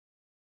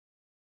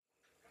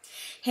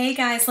Hey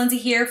guys, Lindsay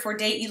here for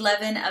day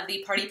 11 of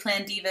the Party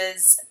Plan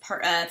Divas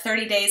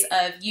 30 Days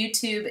of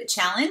YouTube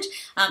Challenge.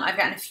 I've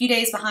gotten a few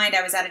days behind.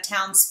 I was out of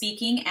town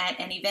speaking at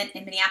an event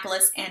in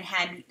Minneapolis and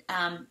had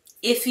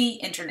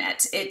iffy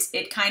internet.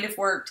 It kind of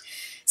worked.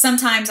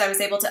 Sometimes I was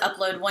able to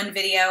upload one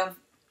video,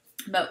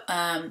 but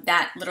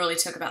that literally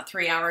took about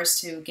 3 hours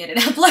to get it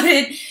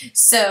uploaded.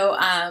 So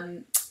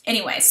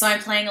anyway, so I'm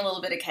playing a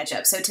little bit of catch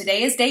up. So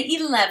today is day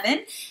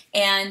 11,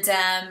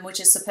 and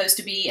which is supposed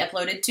to be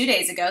uploaded 2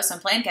 days ago, so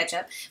I'm playing catch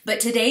up. But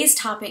today's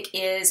topic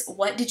is,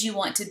 what did you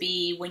want to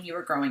be when you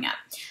were growing up?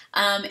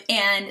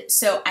 And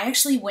so I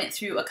actually went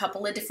through a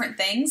couple of different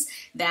things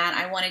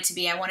that I wanted to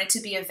be. I wanted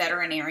to be a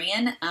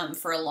veterinarian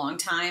for a long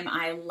time.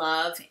 I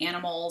love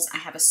animals. I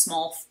have a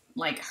small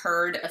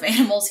herd of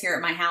animals here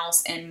at my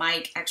house, and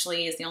Mike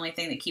actually is the only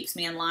thing that keeps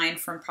me in line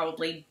from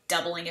probably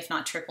doubling if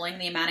not tripling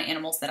the amount of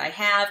animals that I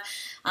have.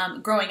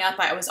 Growing up,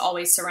 I was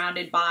always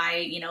surrounded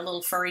by, you know,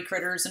 little furry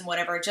critters and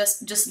whatever.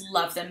 Just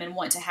love them and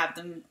want to have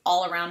them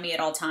all around me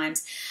at all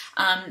times.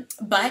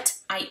 But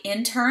I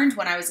interned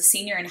when I was a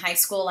senior in high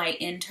school. I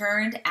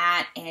interned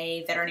at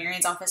a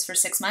veterinarian's office for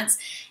 6 months,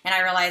 and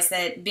I realized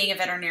that being a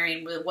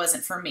veterinarian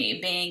wasn't for me.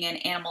 Being an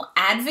animal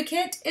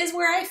advocate is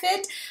where I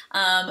fit,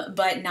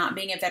 but not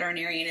being a veterinarian.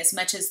 As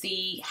much as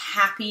the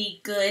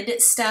happy,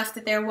 good stuff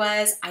that there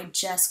was, I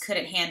just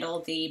couldn't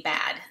handle the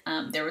bad.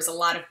 There was a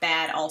lot of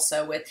bad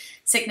also with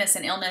sickness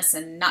and illness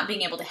and not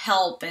being able to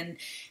help and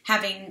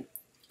having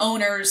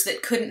owners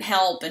that couldn't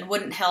help and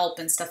wouldn't help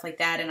and stuff like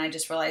that, and I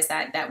just realized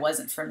that that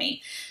wasn't for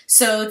me.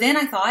 So then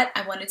I thought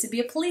I wanted to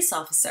be a police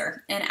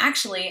officer, and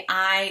actually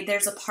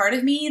there's a part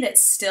of me that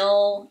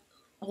still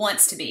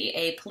wants to be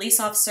a police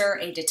officer,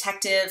 a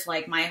detective.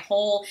 Like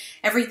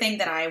everything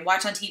that I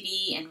watch on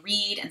TV and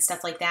read and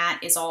stuff like that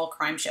is all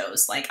crime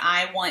shows. Like,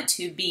 I want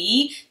to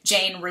be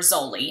Jane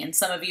Rizzoli, and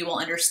some of you will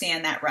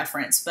understand that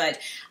reference, but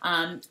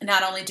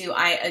not only do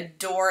I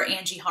adore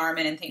Angie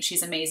Harmon and think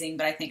she's amazing,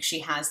 but I think she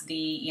has the,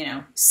 you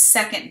know,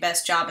 second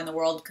best job in the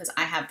world because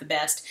I have the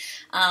best.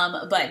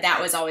 But that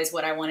was always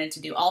what I wanted to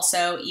do.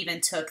 Also,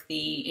 even took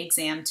the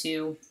exam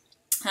to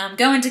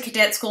go into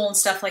cadet school and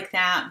stuff like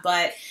that,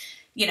 but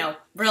you know,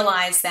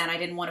 realized that I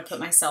didn't want to put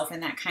myself in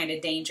that kind of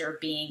danger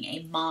being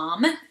a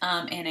mom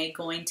and a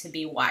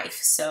going-to-be wife.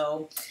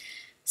 So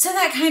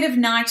that kind of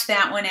knocked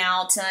that one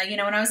out. You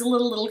know, when I was a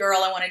little girl,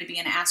 I wanted to be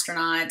an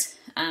astronaut.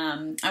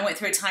 I went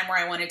through a time where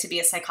I wanted to be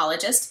a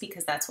psychologist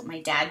because that's what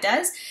my dad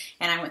does.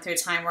 And I went through a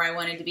time where I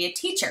wanted to be a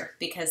teacher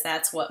because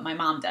that's what my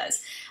mom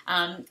does.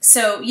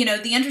 So, you know,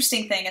 the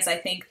interesting thing is I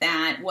think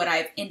that what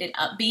I've ended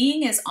up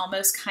being is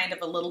almost kind of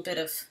a little bit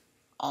of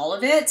all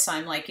of it. So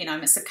I'm like, you know,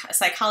 I'm a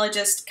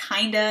psychologist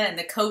kinda in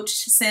the coach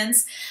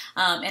sense,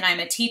 and I'm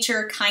a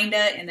teacher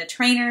kinda in the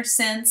trainer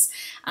sense.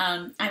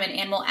 I'm an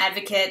animal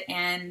advocate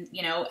and,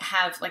 you know,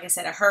 have, like I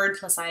said, a herd,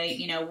 plus I,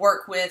 you know,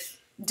 work with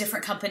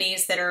different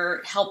companies that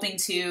are helping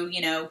to,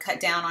 you know,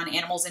 cut down on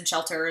animals in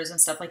shelters and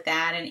stuff like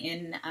that, and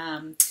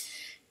in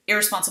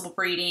irresponsible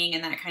breeding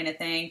and that kind of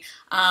thing.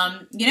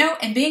 You know,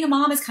 and being a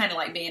mom is kind of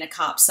like being a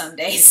cop some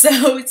days.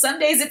 So some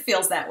days it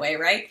feels that way,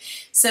 right?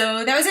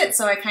 So that was it.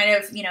 So I kind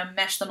of, you know,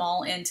 meshed them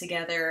all in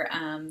together,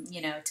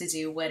 you know, to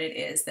do what it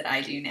is that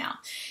I do now.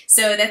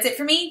 So that's it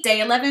for me.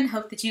 Day 11.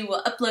 Hope that you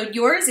will upload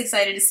yours.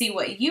 Excited to see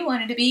what you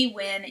wanted to be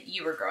when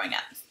you were growing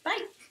up.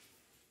 Bye.